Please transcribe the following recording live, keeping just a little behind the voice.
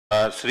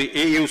Sri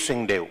A.U.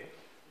 Singh Deo.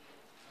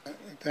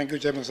 Thank you,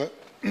 Chairman sir.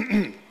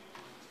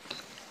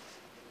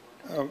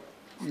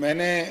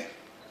 मैंने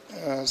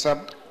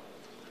सब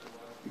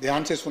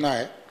ध्यान से सुना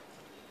है,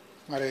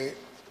 हमारे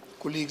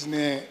कुलीग्स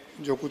ने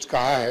जो कुछ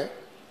कहा है,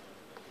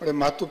 बड़े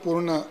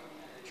महत्वपूर्ण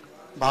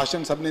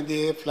भाषण सबने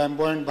दिए,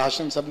 फ्लैम्बॉयंट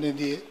भाषण सबने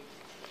दिए,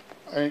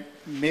 and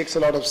makes a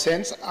lot of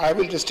sense. I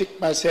will restrict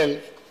myself,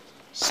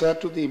 sir,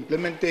 to the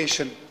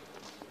implementation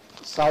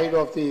side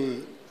of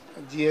the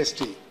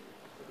GST,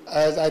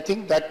 as I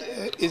think that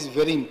is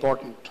very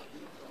important,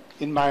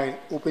 in my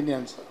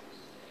opinion, sir.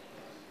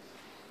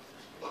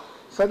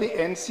 Sir, the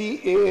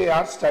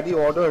NCAAR study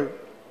ordered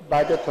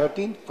by the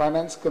 13th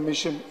Finance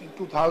Commission in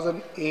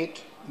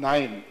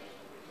 2008-9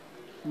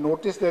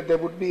 noticed that there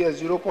would be a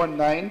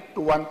 0.9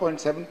 to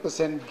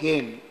 1.7%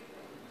 gain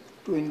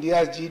to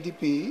India's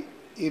GDP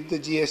if the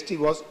GST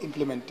was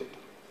implemented.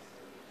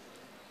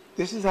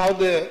 This is how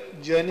the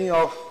journey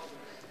of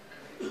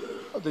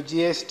the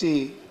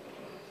GST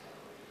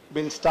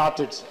bill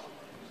started, sir.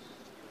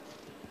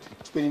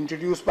 It's been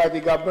introduced by the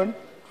government,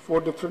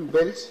 4 different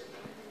bills,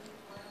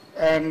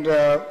 and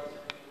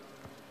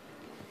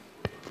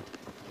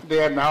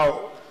they are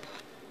now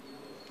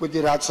with the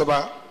Rajya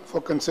Sabha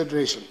for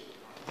consideration.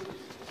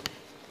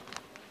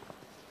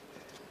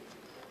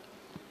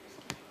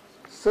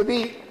 So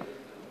the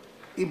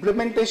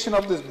implementation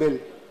of this bill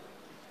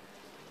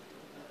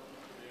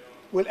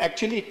will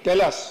actually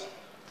tell us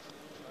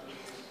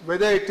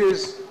whether it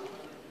is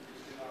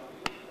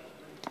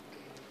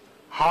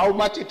how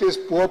much it is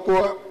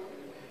pro-poor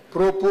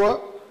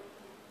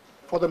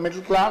for the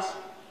middle class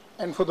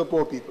and for the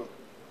poor people.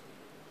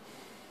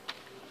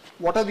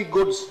 What are the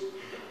goods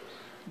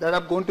that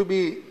are going to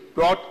be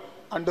brought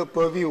under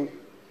purview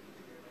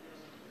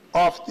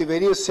of the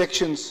various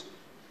sections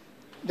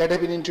that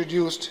have been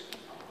introduced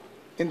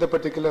in the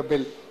particular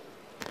bill?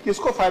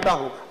 किसको फायदा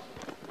होगा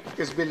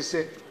इस bill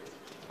से?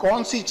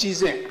 कौन सी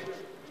चीजें,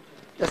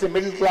 जैसे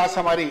middle class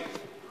हमारी,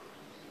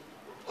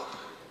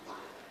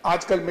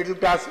 आजकल मिडिल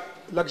क्लास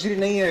लग्जरी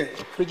नहीं है.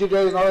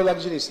 Frigidaire is not a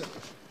luxury sir.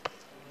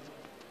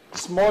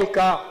 Small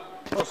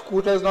car और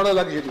scooter is not a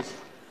luxury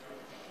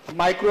sir.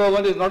 Micro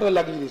oven is not a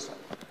luxury sir.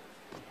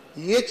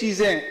 ये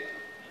चीजें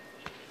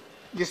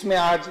जिसमें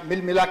आज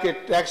मिल मिला के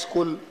टैक्स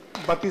कुल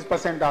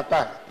 32% आता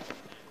है,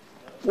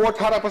 वो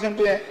 18%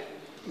 पे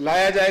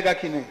लाया जाएगा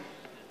कि नहीं,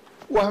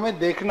 वो हमें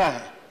देखना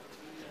है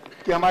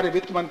कि हमारे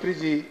वित्त मंत्री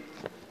जी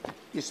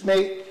इसमें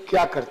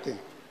क्या करते हैं.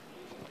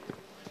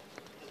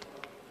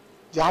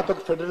 जहां तक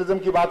फेडरलिज्म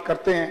की बात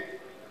करते हैं,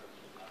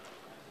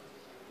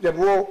 जब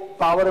वो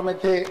पावर में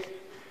थे,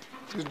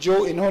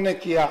 जो इन्होंने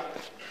किया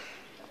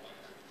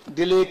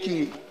डिले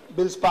की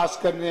बिल्स पास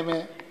करने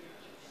में,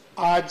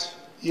 आज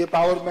ये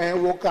पावर में है,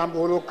 वो काम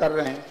वो लोग कर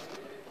रहे हैं.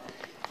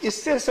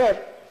 इससे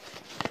सर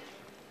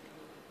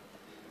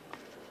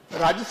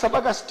राज्यसभा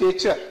का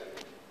स्टेचर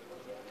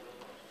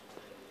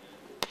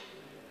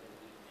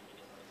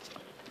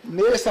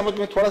मेरे समझ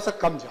में थोड़ा सा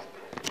कम जाता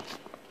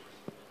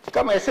है.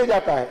 कम ऐसे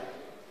जाता है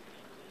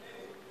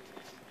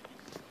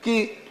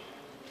कि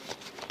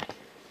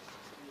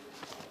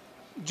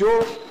जो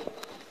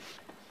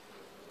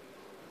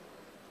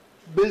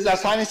बिल्स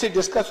आसानी से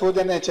डिस्कस हो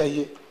जाने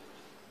चाहिए,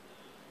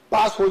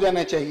 पास हो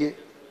जाने चाहिए,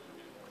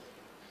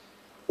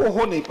 वो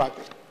हो नहीं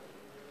पाते.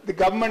 The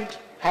government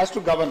has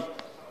to govern.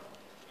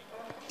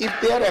 If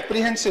they are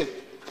apprehensive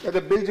that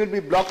the bills will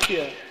be blocked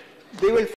here, they will